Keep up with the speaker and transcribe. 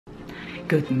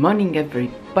Good morning,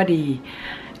 everybody.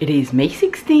 It is May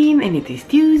 16 and it is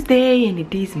Tuesday and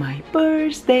it is my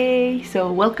birthday.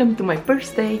 So welcome to my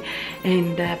birthday.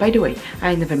 And by the way,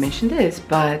 I never mentioned this,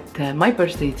 but my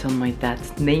birthday is on my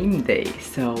dad's name day.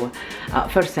 So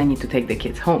first I need to take the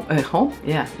kids home. Home?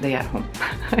 Yeah, they are home.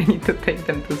 I need to take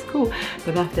them to school.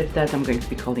 But after that I'm going to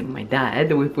be calling my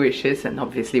dad with wishes, and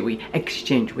obviously we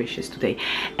exchange wishes today.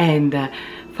 And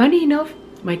funny enough,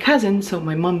 my cousin, so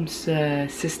my mom's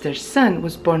sister's son,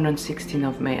 was born on 16th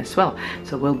of May as well.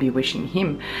 So we'll be wishing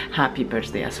him happy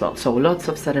birthday as well. So lots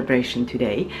of celebration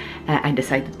today. I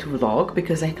decided to vlog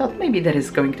because I thought maybe there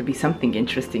is going to be something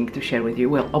interesting to share with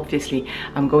you. Well, obviously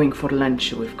I'm going for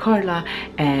lunch with Carla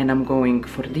and I'm going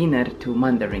for dinner to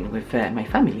Mandarin with my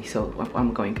family. So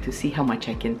I'm going to see how much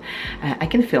I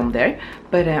can film there.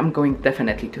 But I'm going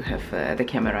definitely to have the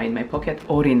camera in my pocket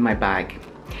or in my bag.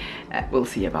 We'll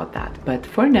see about that. But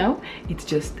for now, it's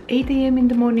just 8 AM in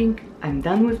the morning. I'm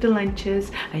done with the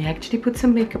lunches. I actually put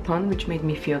some makeup on, which made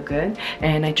me feel good.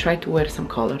 And I tried to wear some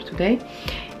color today.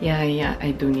 Yeah,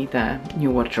 I do need a new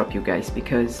wardrobe, you guys,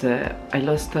 because I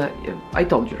lost, I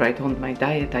told you, right, on my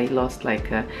diet, I lost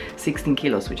like 16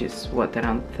 kilos, which is what,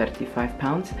 around 35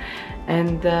 pounds.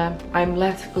 And I'm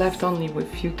left only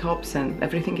with few tops and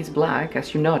everything is black,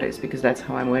 as you notice, because that's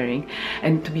how I'm wearing.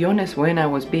 And to be honest, when I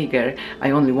was bigger,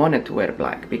 I only wanted to wear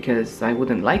black because I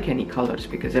wouldn't like any colors,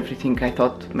 because everything I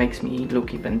thought makes me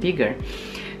look even bigger.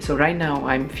 So right now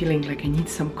I'm feeling like I need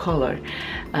some color,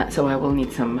 so I will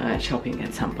need some shopping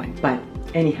at some point. But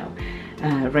anyhow,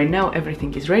 right now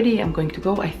everything is ready. I'm going to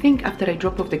go. I think after I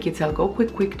drop off the kids, I'll go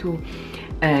quick to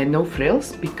No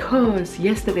Frills, because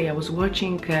yesterday I was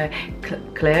watching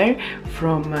Claire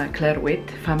from Claire Witt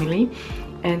family,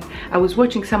 and I was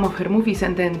watching some of her movies,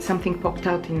 and then something popped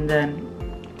out in the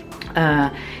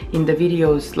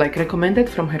videos, like recommended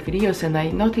from her videos, and I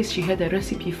noticed she had a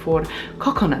recipe for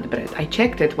coconut bread. I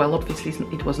checked it. Well, obviously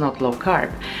it was not low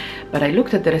carb, but I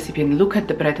looked at the recipe and looked at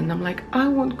the bread and I'm like, I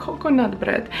want coconut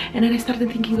bread. And then I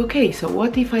started thinking, okay, so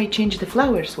what if I change the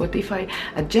flours? What if I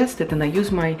adjust it and I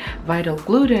use my vital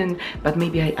gluten, but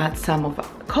maybe I add some of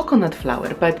coconut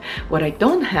flour? But what I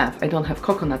don't have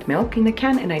coconut milk in the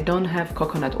can, and I don't have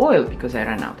coconut oil because I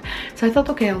ran out. So I thought,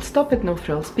 okay, I'll stop at No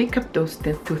Frills, pick up those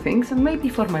two things, and maybe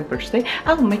for my birthday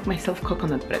I will make myself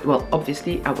coconut bread. Well,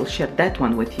 obviously I will share that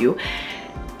one with you.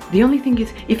 The only thing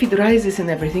is, if it rises and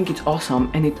everything, it's awesome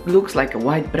and it looks like a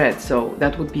white bread, so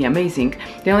that would be amazing.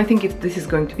 The only thing is this is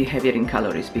going to be heavier in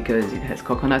calories because it has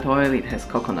coconut oil, it has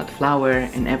coconut flour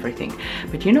and everything.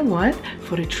 But you know what?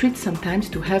 For a treat sometimes,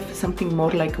 to have something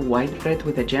more like a white bread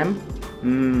with a jam,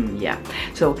 yeah.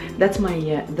 So that's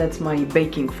my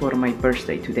baking for my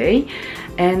birthday today.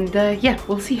 And yeah,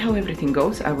 we'll see how everything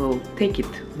goes. I'll take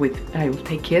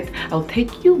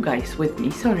you guys with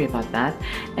me, sorry about that,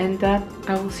 and I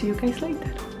will see you guys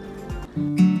later.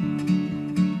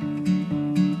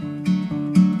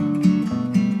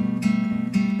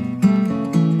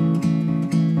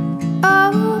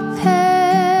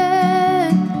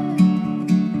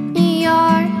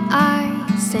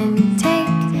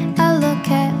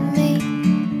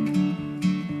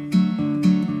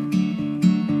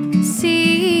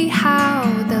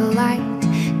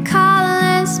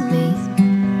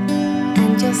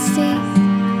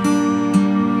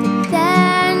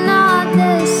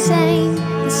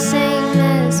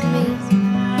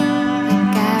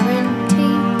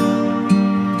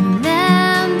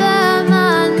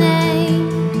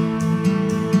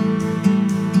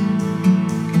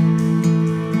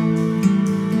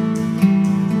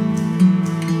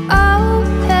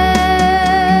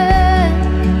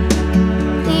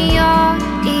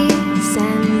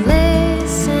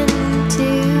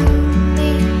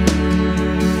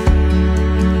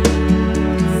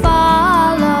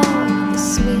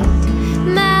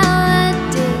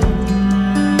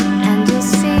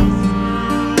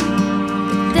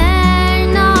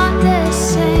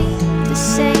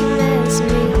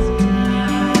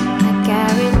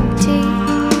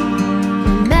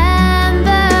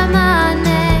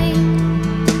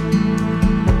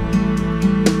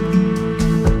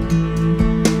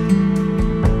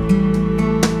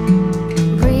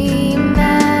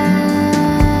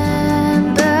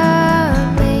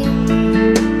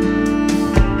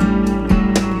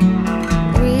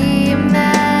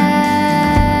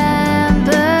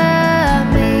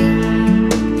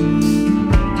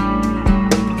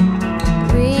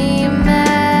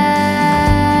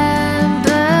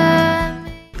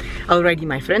 Alrighty,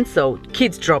 my friends, so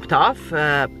kids dropped off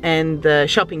and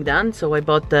shopping done. So I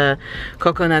bought the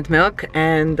coconut milk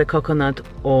and the coconut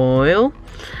oil,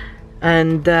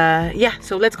 and yeah,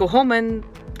 so let's go home and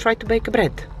try to bake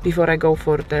bread before I go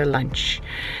for the lunch.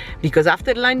 Because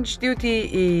after lunch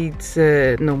duty, it's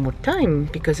no more time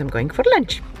because I'm going for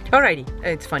lunch. Alrighty,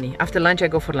 it's funny. After lunch, I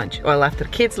go for lunch. Well, after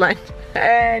kids' lunch,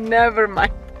 never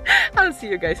mind. I'll see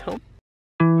you guys home.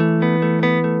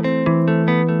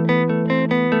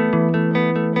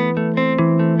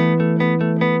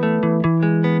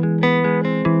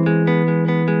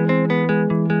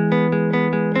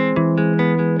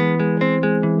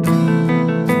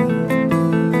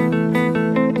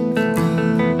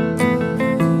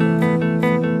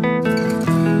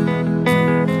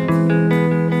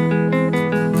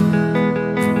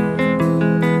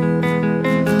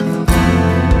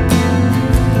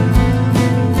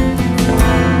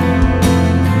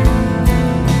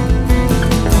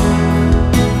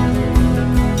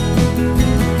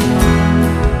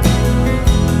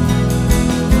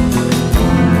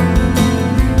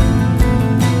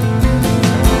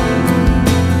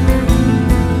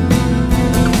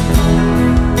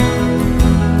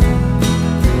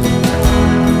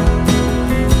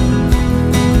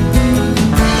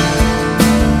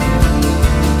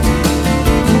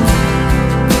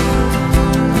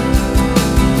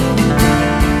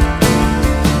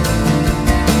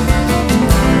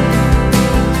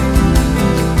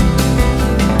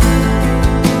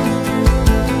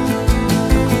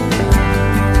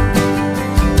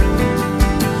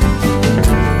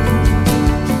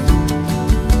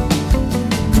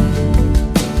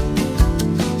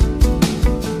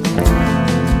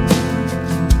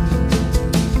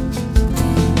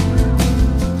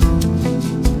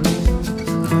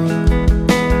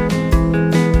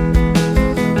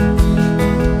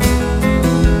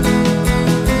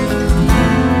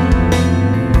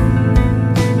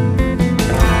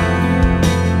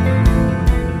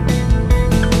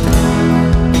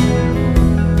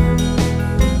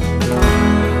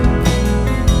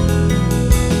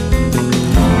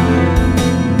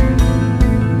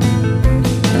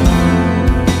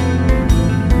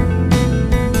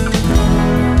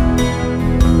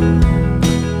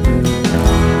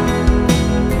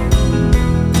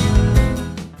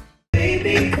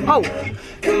 Oh,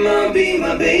 come on, be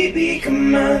my baby,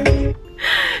 come on.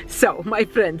 So, my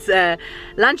friends,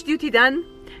 lunch duty done.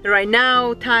 Right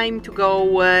now, time to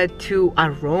go to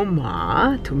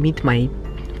Aroma to meet my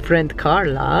friend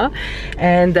Carla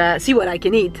and see what I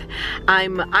can eat.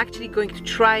 I'm actually going to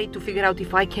try to figure out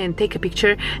if I can take a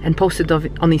picture and post it on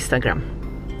Instagram.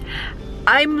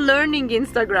 I'm learning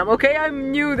Instagram, okay? I'm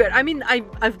new there. I mean,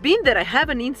 I've been there. I have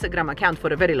an Instagram account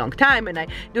for a very long time and I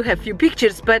do have few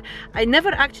pictures, but I never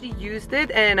actually used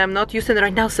it and I'm not using it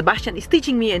right now. Sebastian is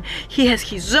teaching me and he has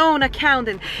his own account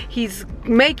and he's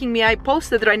making me. I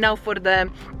posted right now for the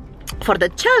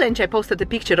challenge. I posted a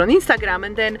picture on Instagram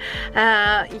and then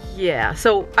yeah,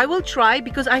 so I will try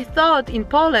because I thought in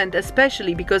Poland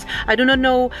especially, because I do not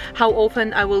know how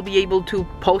often I will be able to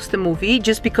post a movie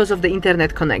just because of the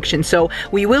internet connection. So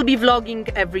we will be vlogging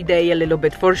every day a little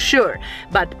bit for sure,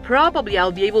 but probably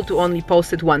I'll be able to only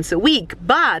post it once a week,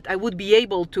 but I would be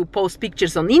able to post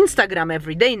pictures on Instagram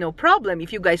every day, no problem,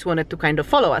 if you guys wanted to kind of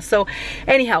follow us. So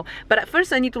anyhow, but at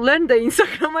first I need to learn the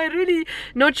Instagram. I really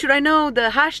not sure. I know the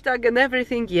hashtag and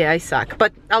everything. Yeah, I suck,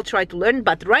 but I'll try to learn.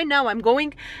 But right now I'm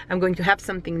going to have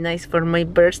something nice for my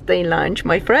birthday lunch,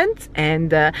 my friends,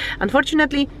 and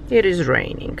unfortunately it is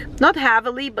raining, not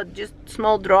heavily but just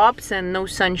small drops and no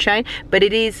sunshine, but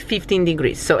it is 15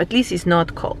 degrees, so at least it's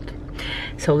not cold.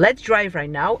 So let's drive right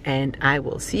now and I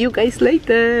will see you guys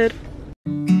later.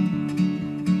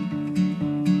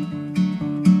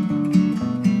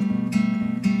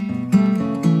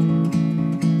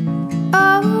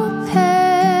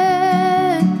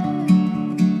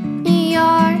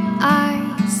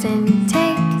 And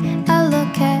take a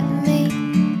look at me.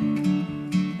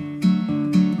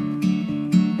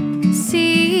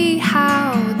 See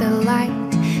how the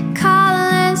light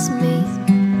colors me,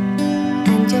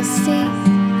 and you'll see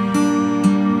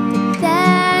that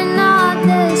they're not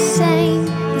the same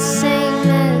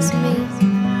as me.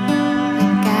 I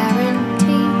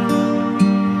guarantee.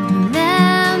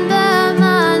 Remember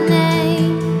my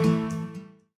name.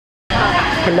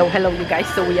 Hello you guys,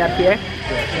 so we are here.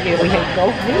 Here we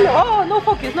go. Oh, no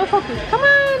focus, no focus. Come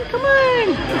on, come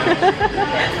on.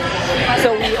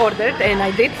 So we ordered and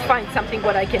I did find something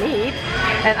what I can eat.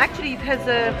 And actually it has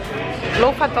a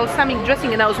low-fat balsamic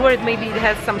dressing and I was worried maybe it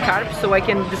has some carbs, so I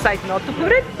can decide not to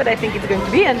put it, but I think it's going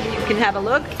to be, and you can have a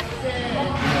look.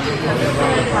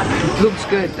 Looks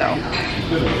good though.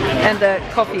 And the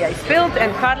coffee I spilled,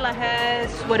 and Carla has,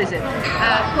 what is it?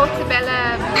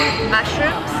 Portobello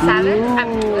mushroom salad,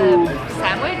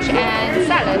 sandwich and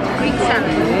salad, Greek salad.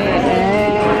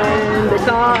 And the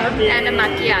croissant. And a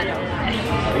macchiato.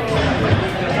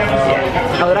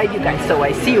 Yeah. Alright, you guys, so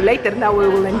I see you later. Now we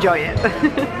will enjoy it.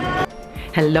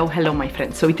 Hello, my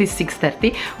friends. So it is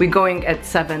 6:30. We're going at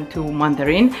 7 to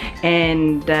Mandarin,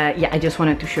 and yeah, I just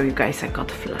wanted to show you guys I got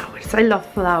flowers. I love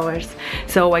flowers.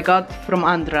 So I got from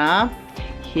Andra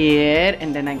here,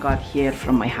 and then I got here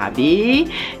from my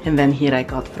hubby, and then here I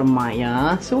got from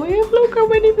Maya. So look how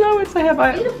many flowers I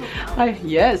have.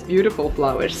 Yes, beautiful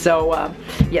flowers. So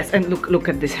yes, and look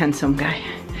at this handsome guy.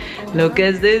 Look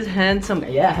at this handsome guy.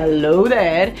 Yeah, hello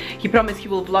there. He promised he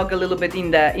will vlog a little bit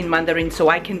in Mandarin, so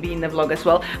I can be in the vlog as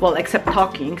well. Well, except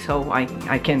talking, so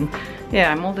I can.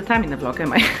 Yeah, I'm all the time in the vlog,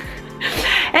 am I?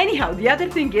 Anyhow, the other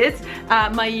thing is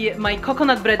my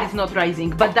coconut bread is not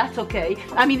rising, but that's okay.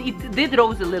 I mean, it did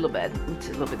rise a little bit. It's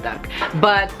a little bit dark,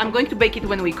 but I'm going to bake it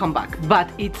when we come back. But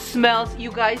it smells,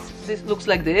 you guys. This looks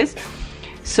like this.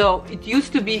 So it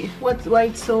used to be. Why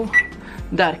it's so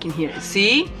dark in here?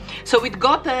 See? So it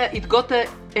got a,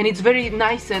 and it's very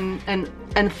nice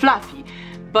and fluffy.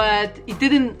 But it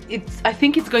didn't, I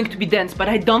think it's going to be dense, but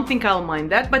I don't think I'll mind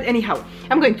that. But anyhow,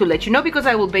 I'm going to let you know because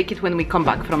I will bake it when we come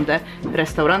back from the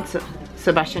restaurant. So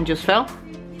Sebastian just fell.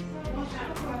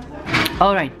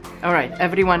 All right,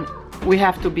 everyone, we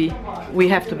have to be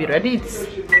ready.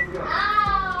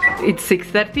 It's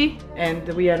 6:30 and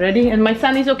we are ready. And my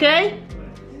son is okay?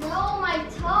 No, my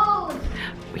toes.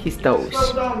 His toes.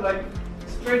 Slow down, like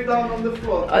straight down on the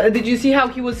floor. Did you see how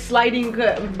he was sliding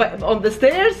on the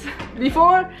stairs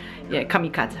before? Yeah,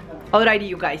 kamikaze. Alrighty,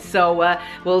 you guys. So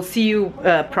we'll see you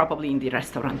probably in the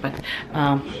restaurant. But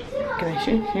can I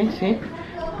see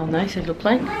how nice it looks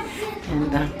like?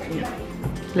 And yeah,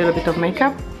 a little bit of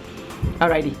makeup.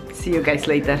 Alrighty, see you guys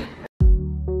later.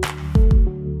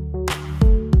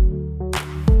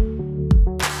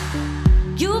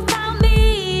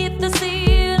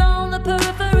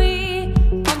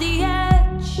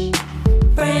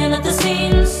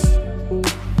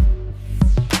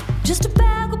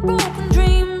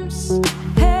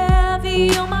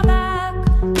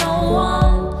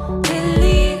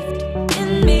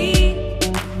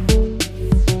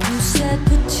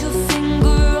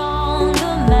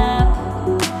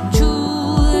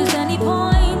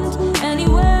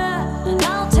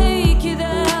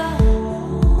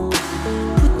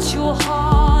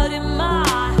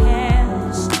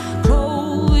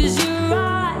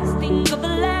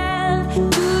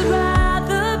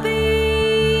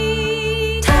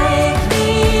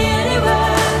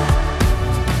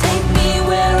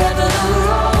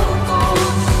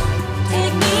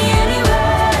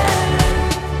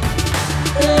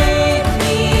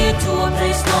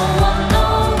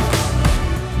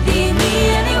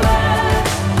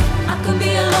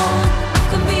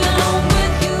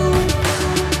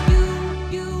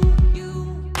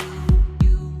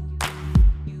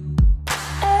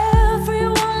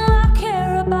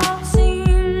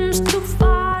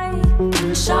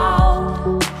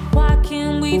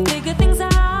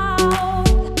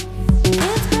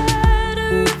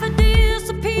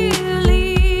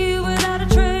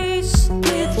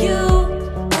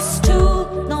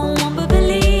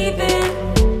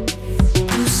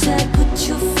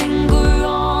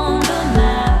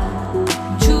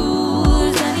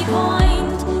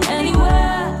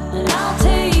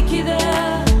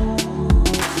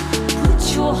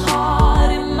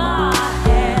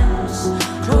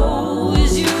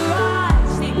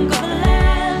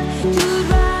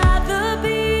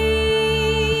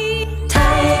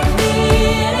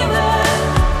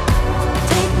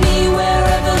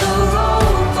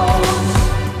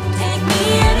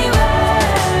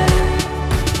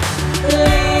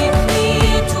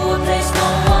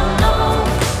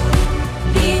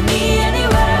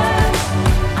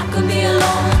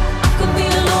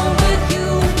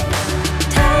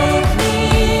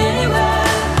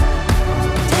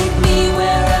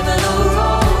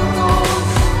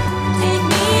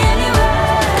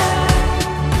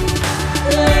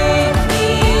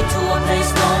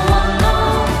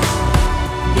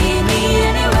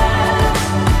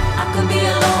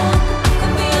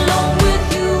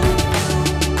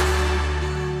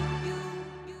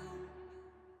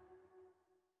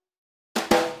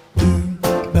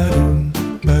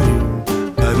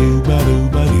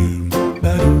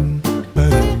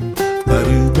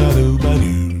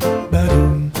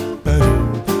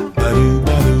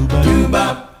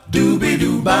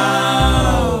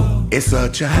 It's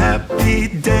such a happy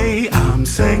day, I'm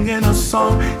singing a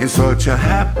song in such a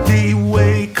happy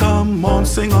way. Come on,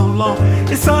 sing along.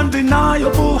 It's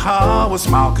undeniable how a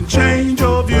smile can change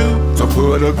your view. So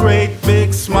put a great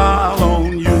big smile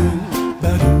on you.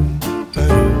 Ba-doom,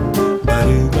 ba-doom,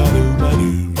 ba-doom, ba-doom,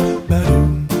 ba-doom,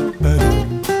 ba-doom, ba-doom.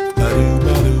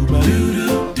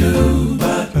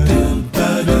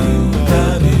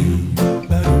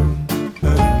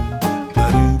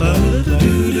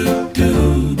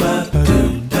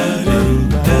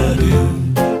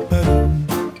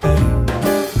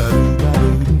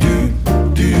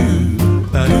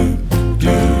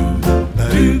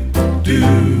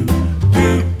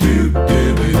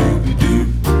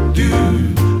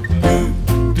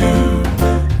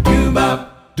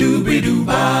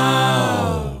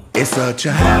 such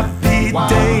a happy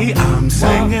day, I'm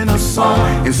singing a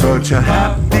song in such a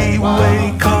happy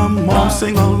way. Come on,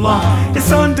 sing along.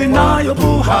 It's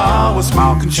undeniable how a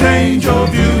smile can change your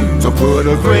view. So put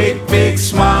a great big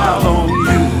smile on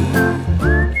you.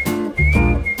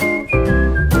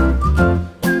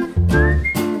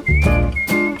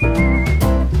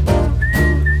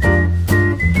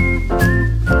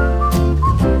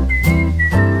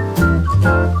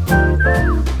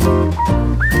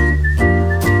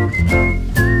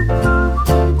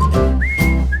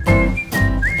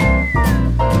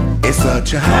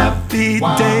 Such a happy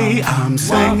day, I'm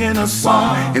singing a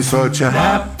song in such a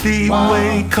happy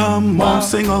way. Come on,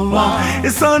 sing along.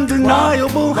 It's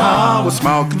undeniable how a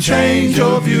smile can change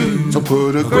your view. So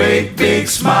put a great big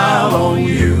smile on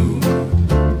you.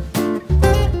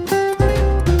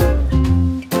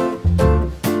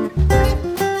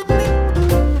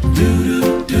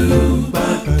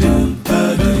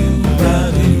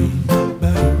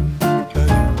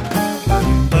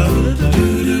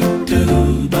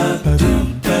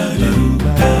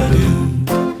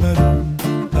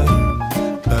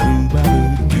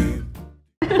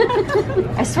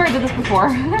 I swear I did this before.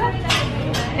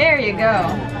 There you go.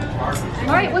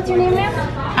 Alright, what's your name now?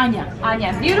 Ania.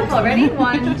 Ania. Beautiful. Ready?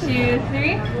 1, 2,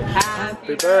 3.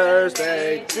 Happy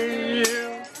birthday to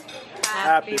you.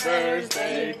 Happy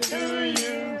birthday to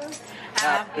you.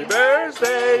 Happy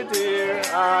birthday, dear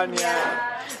Ania.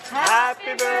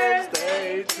 Happy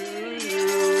birthday to you.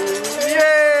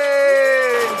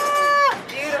 Yay!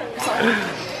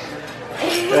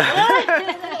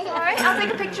 Alright, I'll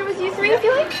take a picture with you three if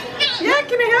you like. Yeah,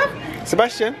 can I have?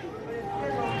 Sebastian.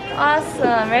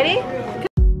 Awesome. Ready?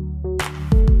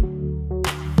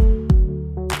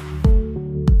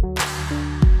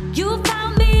 You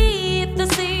found me at the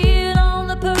scene on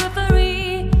the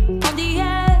periphery, on the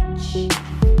edge,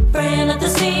 praying at the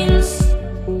scenes.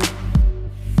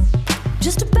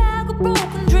 Just a bag of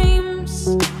broken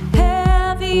dreams,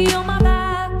 heavy on my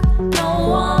back. No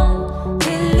one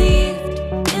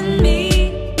believed in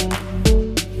me.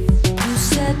 You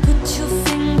said put your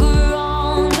finger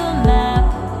on the map,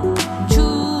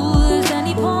 choose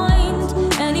any point,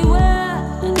 anywhere,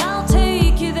 and I'll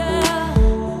take you there.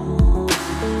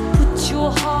 Put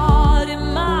your heart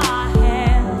in my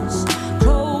hands,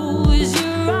 close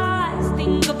your eyes,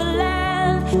 think of a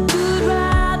land you'd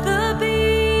rather be.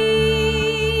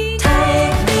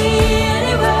 Take me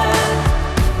anywhere,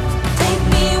 take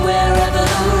me wherever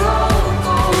the road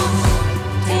goes.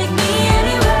 Take me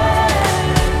anywhere,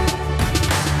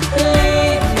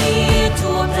 lead me to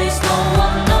a place no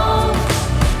one knows.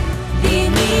 Lead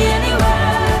me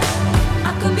anywhere,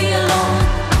 I could be alone,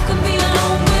 I could be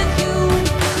alone with you.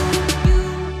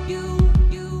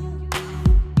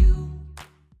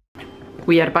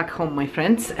 We are back home, my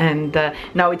friends, and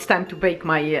now it's time to bake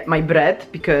my bread,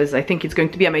 because I think it's going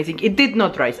to be amazing. It did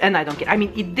not rise, and I don't care. I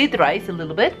mean, it did rise a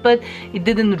little bit, but it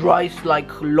didn't rise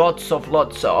like lots of,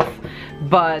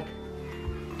 but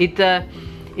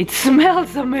it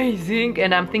smells amazing,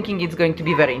 and I'm thinking it's going to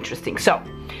be very interesting. So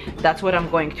that's what I'm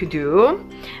going to do.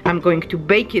 I'm going to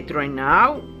bake it right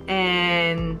now,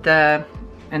 and then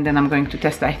I'm going to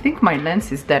test it. I think my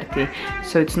lens is dirty,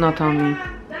 so it's not only,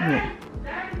 yeah.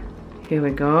 Here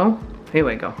we go,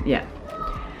 yeah.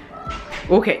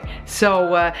 Okay,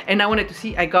 so and I wanted to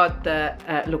see, I got the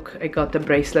look, I got the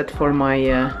bracelet for my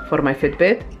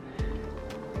Fitbit.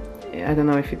 I don't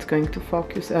know if it's going to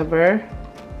focus ever.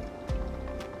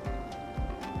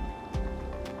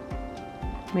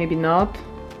 Maybe not.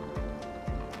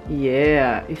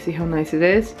 Yeah, you see how nice it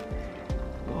is?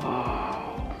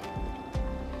 Wow.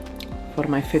 For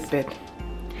my Fitbit.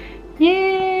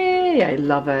 Yay, I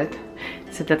love it.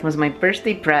 So that was my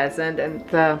birthday present, and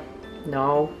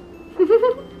no.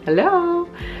 Hello,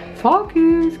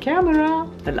 focus, camera.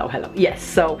 Hello, hello. Yes,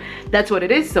 so that's what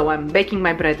it is. So I'm baking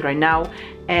my bread right now,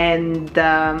 and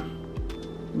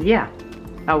yeah,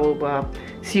 I will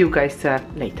see you guys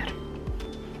later.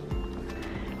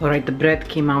 Alright, the bread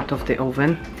came out of the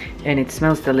oven and it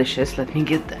smells delicious. Let me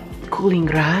get the cooling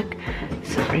rack.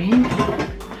 Sorry.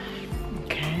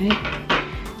 Okay,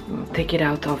 we'll take it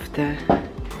out of the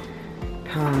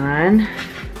pan.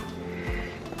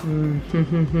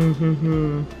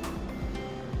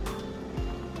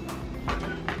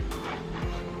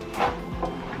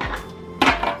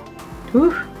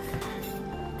 Whew.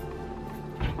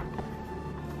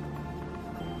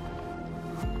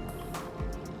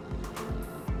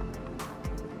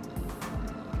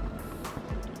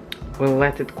 We'll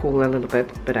let it cool a little bit,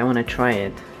 but I want to try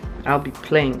it I'll be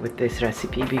playing with this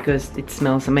recipe because it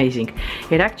smells amazing.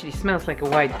 It actually smells like a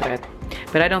white bread,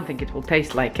 but I don't think it will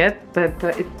taste like it, but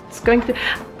it's going to...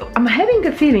 I'm having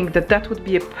a feeling that that would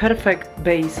be a perfect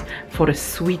base for a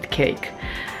sweet cake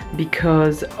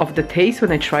because of the taste.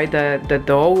 When I try the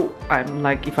dough, I'm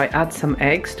like, if I add some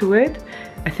eggs to it,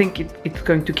 I think it's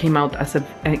going to come out as an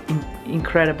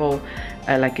incredible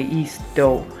like a yeast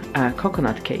dough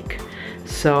coconut cake.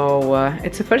 So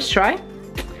it's a first try.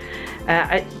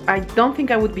 I don't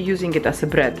think I would be using it as a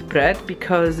bread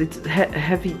because it's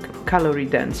heavy calorie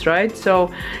dense, right?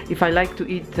 So if I like to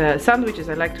eat sandwiches,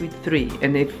 I like to eat 3,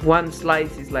 and if one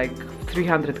slice is like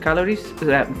 300 calories,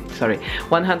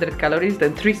 100 calories,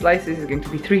 then 3 slices is going to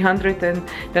be 300, and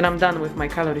then I'm done with my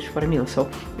calories for a meal, so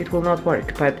it will not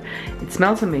work. But it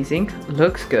smells amazing,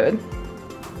 looks good,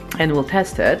 and we'll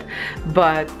test it.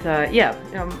 But yeah,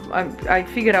 I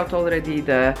figured out already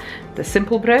the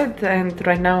simple bread, and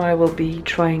right now I will be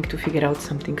trying to figure out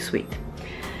something sweet.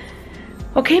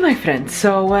 Okay, my friends,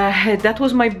 so that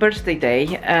was my birthday day.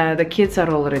 The kids are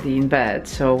already in bed,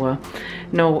 so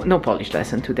no Polish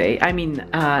lesson today. I mean,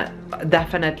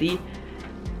 definitely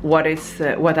what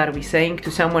are we saying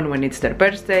to someone when it's their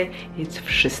birthday? It's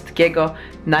wszystkiego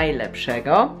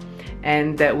najlepszego.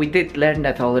 And we did learn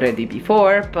that already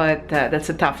before, but that's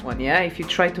a tough one, yeah? If you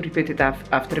try to repeat it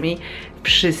after me,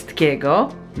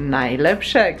 wszystkiego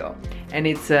najlepszego. And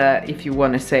it's, if you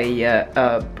want to say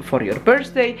for your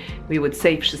birthday, we would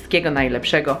say wszystkiego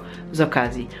najlepszego z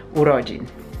okazji urodzin.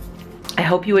 I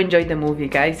hope you enjoyed the movie,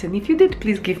 guys, and if you did,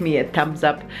 please give me a thumbs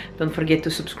up. Don't forget to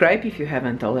subscribe if you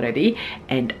haven't already,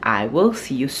 and I will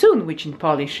see you soon, which in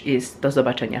Polish is do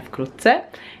zobaczenia wkrótce.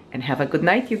 And have a good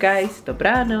night, you guys.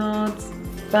 Dobranoc.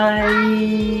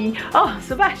 Bye. Oh,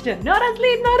 Sebastian, not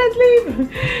asleep, not asleep.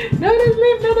 Not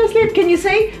asleep, not asleep. Can you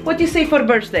say what you say for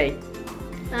birthday?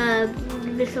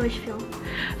 Wesołych świąt.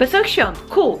 Wesołych świąt.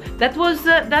 Cool. That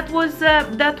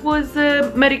was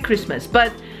Merry Christmas,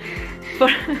 but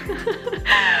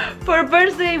for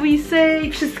birthday we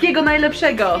say wszystkiego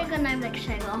najlepszego. Wszystkiego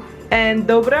najlepszego. And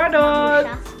dobranoc.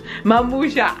 Mamusia.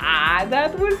 Mamusia. Ah,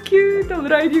 that was cute.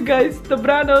 Alright, you guys.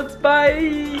 Dobranoc.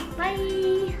 Bye. Bye.